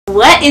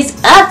What is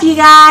up, you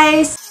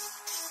guys?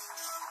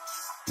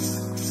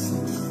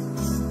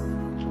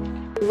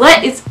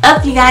 What is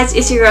up, you guys?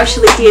 It's your girl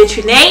Shelethia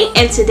Trenae,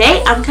 and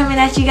today I'm coming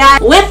at you guys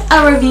with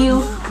a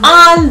review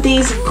on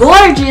these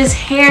gorgeous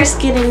hair,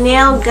 skin, and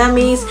nail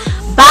gummies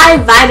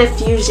by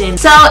Vitafusion.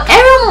 So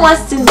everyone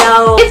wants to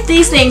know if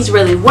these things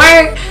really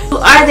work.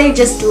 Are they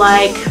just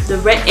like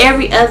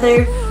every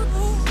other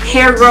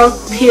hair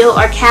growth pill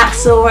or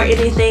capsule or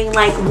anything?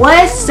 Like,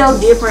 what's so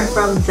different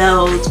from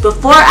those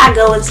before I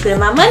go and spend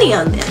my money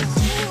on them?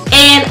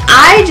 And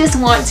I just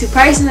want to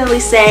personally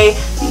say,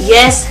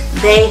 yes,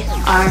 they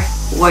are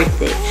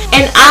worth it,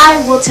 and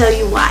I will tell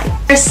you why.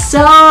 There's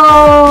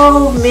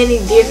so many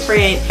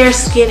different hair,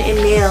 skin, and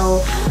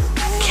nail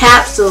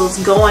capsules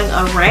going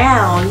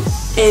around,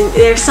 and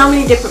there's so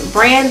many different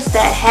brands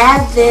that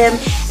have them,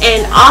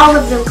 and all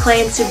of them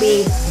claim to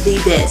be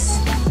the best.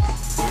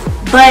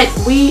 But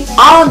we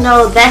all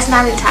know that's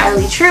not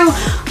entirely true.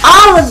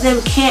 All of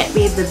them can't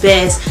be the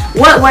best.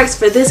 What works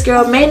for this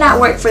girl may not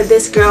work for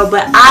this girl,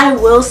 but I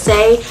will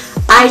say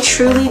I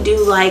truly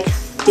do like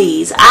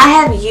these. I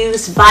have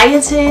used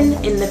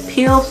biotin in the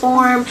pill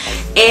form,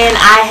 and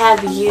I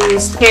have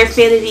used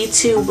Hairfinity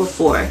too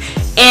before.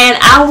 And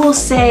I will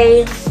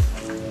say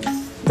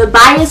the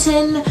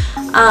biotin,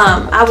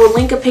 I will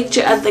link a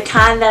picture of the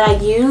kind that I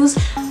use.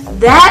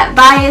 That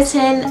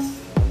biotin,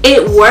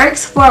 it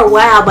works for a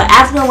while, but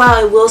after a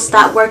while it will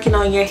stop working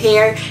on your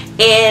hair,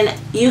 and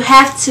you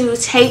have to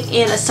take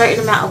in a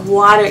certain amount of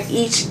water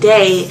each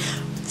day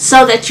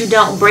so that you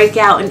don't break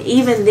out, and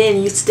even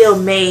then you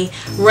still may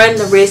run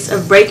the risk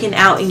of breaking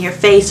out in your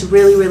face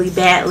really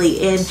badly,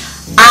 and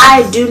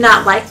I do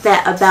not like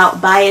that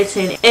about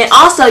biotin. And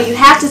also you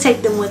have to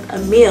take them with a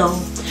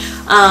meal,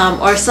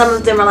 or some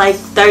of them are like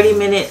 30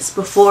 minutes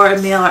before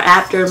a meal or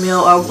after a meal,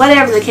 or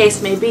whatever the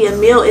case may be. A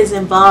meal is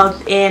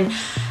involved, and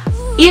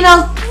you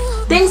know,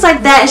 things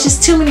like that. It's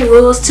just too many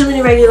rules, too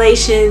many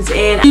regulations,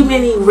 and too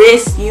many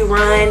risks you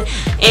run,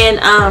 and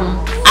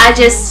I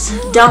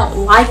just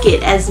don't like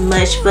it as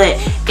much. But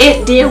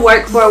it did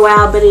work for a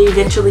while, but it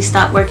eventually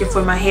stopped working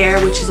for my hair,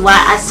 which is why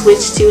I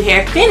switched to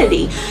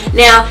Hairfinity.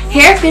 Now,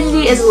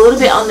 Hairfinity is a little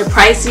bit on the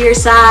pricier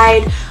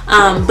side,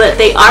 but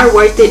they are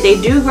worth it.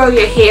 They do grow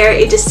your hair.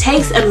 It just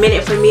takes a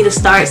minute for me to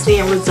start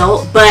seeing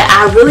results, but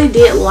I really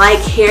did like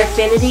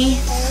Hairfinity.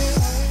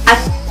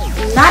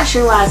 I'm not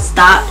sure why I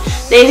stopped.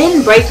 They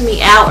didn't break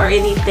me out or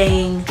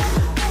anything.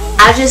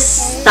 I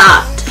just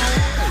stopped.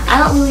 I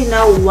don't really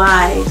know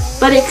why,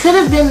 but it could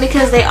have been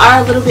because they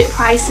are a little bit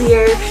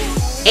pricier,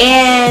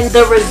 and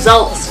the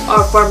results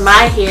for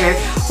my hair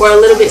were a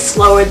little bit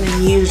slower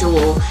than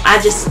usual.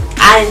 I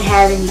didn't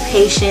have any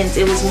patience.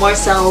 It was more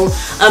so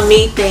a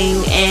me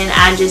thing, and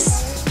I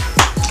just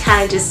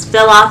kind of just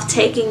fell off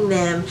taking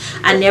them.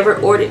 I never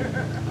ordered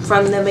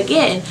from them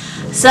again.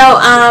 So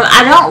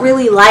I don't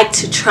really like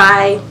to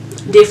try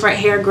different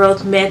hair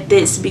growth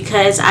methods,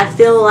 because I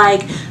feel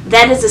like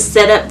that is a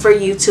setup for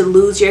you to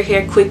lose your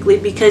hair quickly,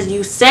 because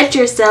you put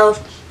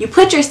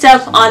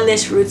yourself on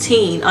this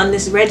routine, on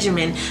this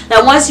regimen,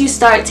 that once you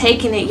start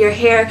taking it, your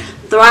hair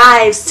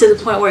thrives to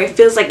the point where it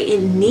feels like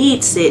it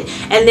needs it,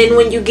 and then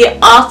when you get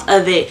off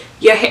of it,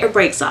 your hair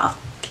breaks off.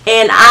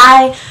 And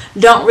I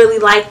don't really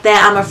like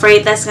that. I'm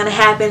afraid that's going to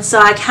happen. So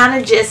I kind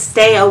of just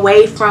stay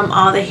away from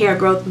all the hair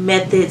growth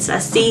methods. I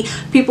see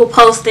people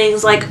post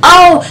things like,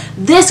 oh,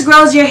 this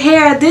grows your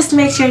hair, this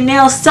makes your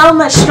nails so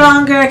much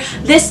stronger,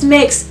 this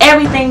makes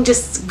everything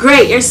just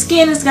great, your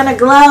skin is going to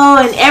glow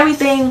and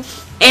everything.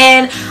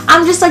 And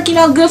I'm just like, you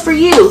know, good for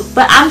you.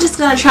 But I'm just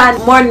going to try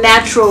a more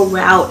natural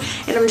route,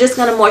 and I'm just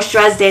going to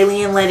moisturize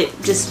daily and let it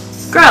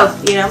just grow,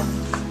 you know.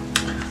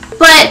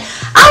 But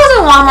I was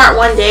in Walmart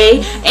one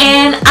day,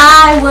 and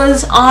I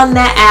was on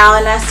that aisle,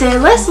 and I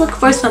said, let's look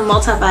for some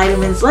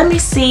multivitamins. Let me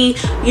see,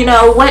 you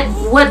know,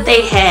 what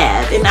they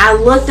have. And I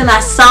looked and I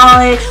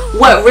saw it.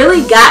 What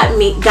really got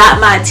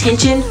my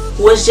attention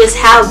was just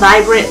how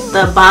vibrant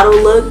the bottle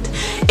looked.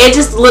 It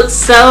just looked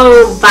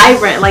so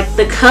vibrant. Like,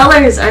 the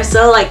colors are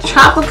so like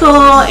tropical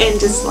and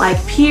just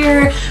like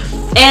pure.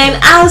 And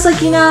I was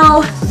like, you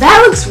know,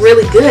 that looks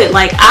really good.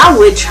 Like, I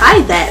would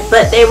try that.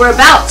 But they were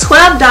about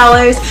 $12,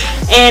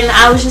 and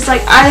I was just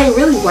like, are they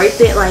really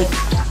worth it? Like,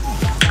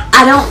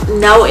 I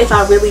don't know if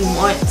I really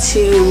want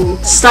to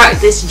start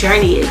this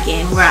journey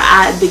again where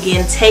I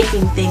begin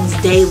taking things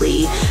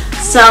daily.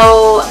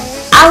 So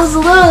I was a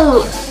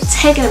little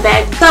taken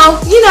aback.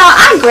 So, you know,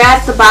 I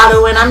grabbed the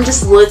bottle and I'm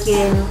just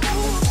looking,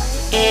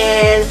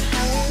 and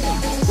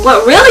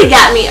what really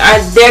got me are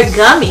their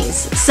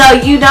gummies. So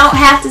you don't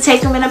have to take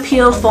them in a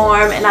pill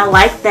form, and I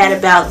like that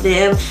about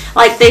them.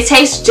 Like, they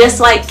taste just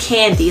like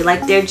candy.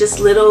 Like, they're just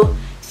little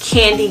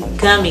candy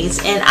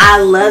gummies, and I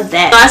love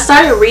that. So I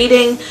started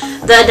reading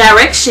the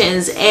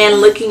directions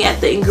and looking at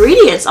the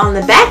ingredients on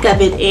the back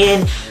of it,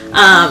 and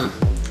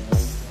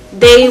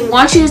they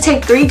want you to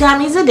take 3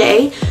 gummies a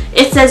day.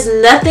 It says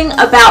nothing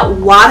about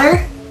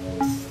water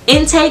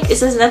intake. It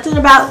says nothing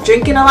about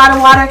drinking a lot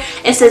of water.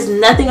 It says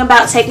nothing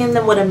about taking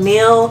them with a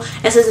meal.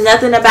 It says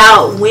nothing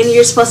about when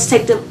you're supposed to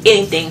take them,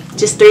 anything.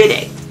 Just 3 a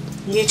day.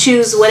 You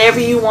choose whatever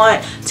you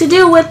want to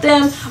do with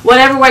them,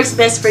 whatever works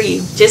best for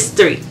you. Just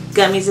 3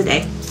 gummies a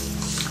day.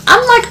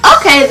 I'm like,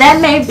 okay, that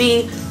may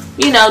be,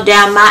 you know,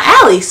 down my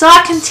alley. So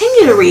I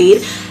continue to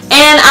read,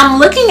 and I'm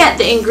looking at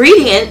the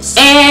ingredients,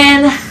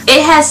 and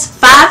it has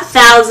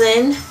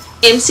 5,000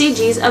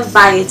 mcg's of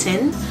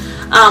biotin,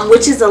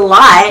 which is a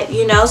lot,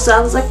 you know. So I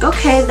was like,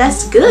 okay,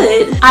 that's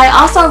good. I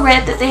also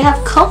read that they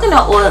have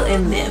coconut oil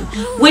in them,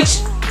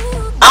 which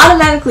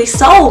automatically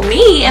sold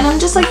me, and I'm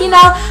just like, you know,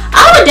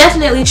 I would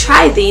definitely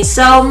try these.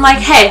 So I'm like,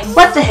 hey,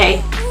 what the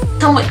heck,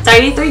 come with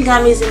 33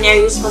 gummies in there.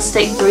 You're supposed to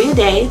take 3 a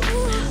day,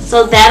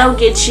 so that'll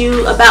get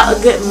you about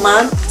a good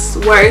month's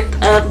worth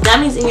of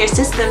gummies in your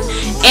system.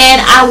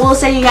 And I will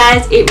say, you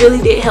guys, it really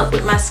did help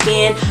with my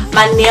skin.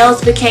 My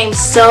nails became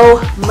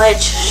so much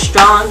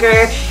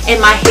stronger,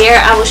 and my hair,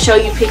 I will show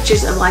you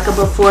pictures of like a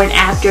before and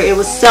after. It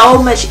was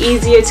so much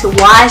easier to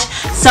wash,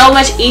 so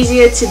much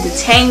easier to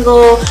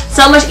detangle,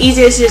 so much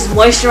easier to just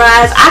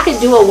moisturize. I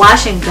could do a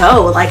wash and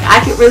go. Like,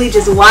 I could really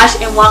just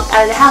wash and walk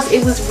out of the house.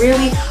 It was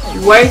really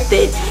worth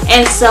it.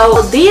 And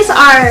so these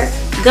are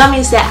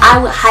gummies that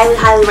I would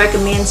highly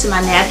recommend to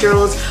my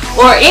naturals,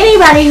 or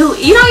anybody who,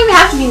 you don't even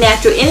have to be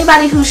natural,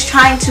 anybody who's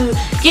trying to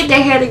get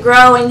their hair to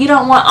grow and you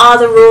don't want all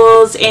the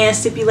rules and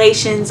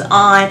stipulations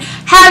on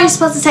how you're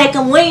supposed to take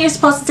them, when you're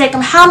supposed to take them,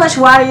 how much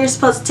water you're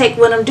supposed to take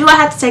with them. Do I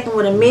have to take them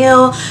with a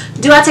meal?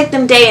 Do I take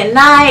them day and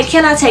night?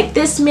 Can I take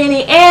this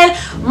many? And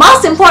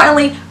most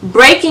importantly,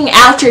 breaking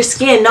out your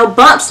skin, no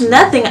bumps,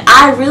 nothing.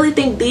 I really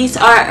think these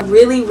are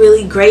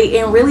really great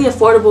and really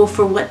affordable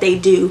for what they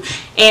do.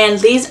 And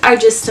these are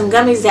just some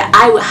gummies that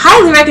I would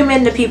highly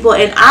recommend to people,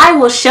 and I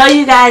will show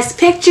you guys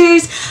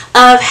pictures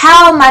of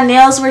how my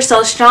nails were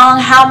so strong,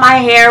 how my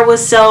hair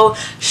was so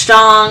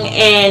strong,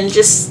 and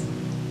just,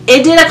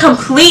 it did a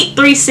complete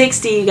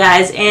 360, you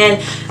guys.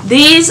 And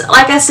these,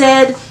 like I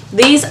said,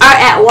 these are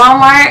at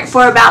Walmart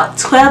for about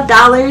 $12.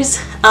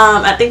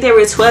 I think they were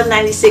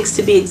 $12.96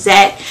 to be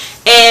exact,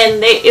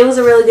 and it was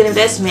a really good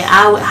investment.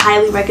 I would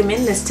highly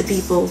recommend this to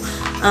people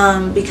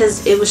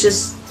because it was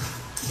just,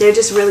 they're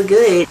just really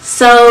good.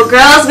 So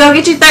girls, go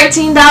get you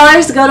 $13,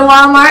 go to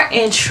Walmart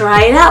and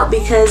try it out,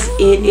 because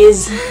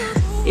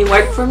it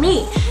worked for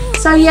me.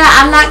 So yeah,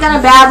 I'm not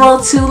gonna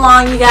babble too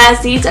long, you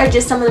guys. These are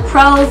just some of the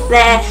pros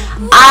that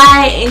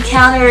I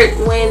encountered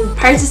when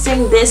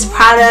purchasing this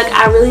product.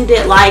 I really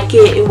did like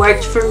it. It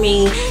worked for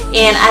me,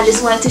 and I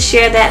just wanted to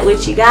share that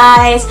with you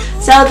guys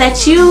so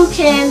that you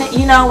can,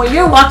 you know, when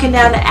you're walking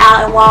down the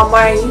aisle in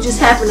Walmart and you just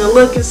happen to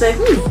look and say,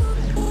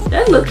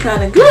 that looked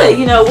kind of good,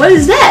 you know, what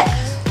is that?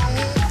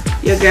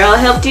 Your girl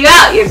helped you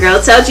out. Your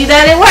girl told you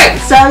that it worked.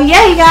 So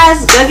yeah, you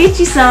guys, go get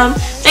you some.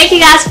 Thank you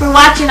guys for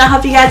watching. I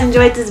hope you guys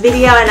enjoyed this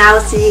video, and I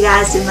will see you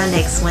guys in my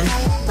next one.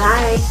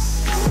 Bye.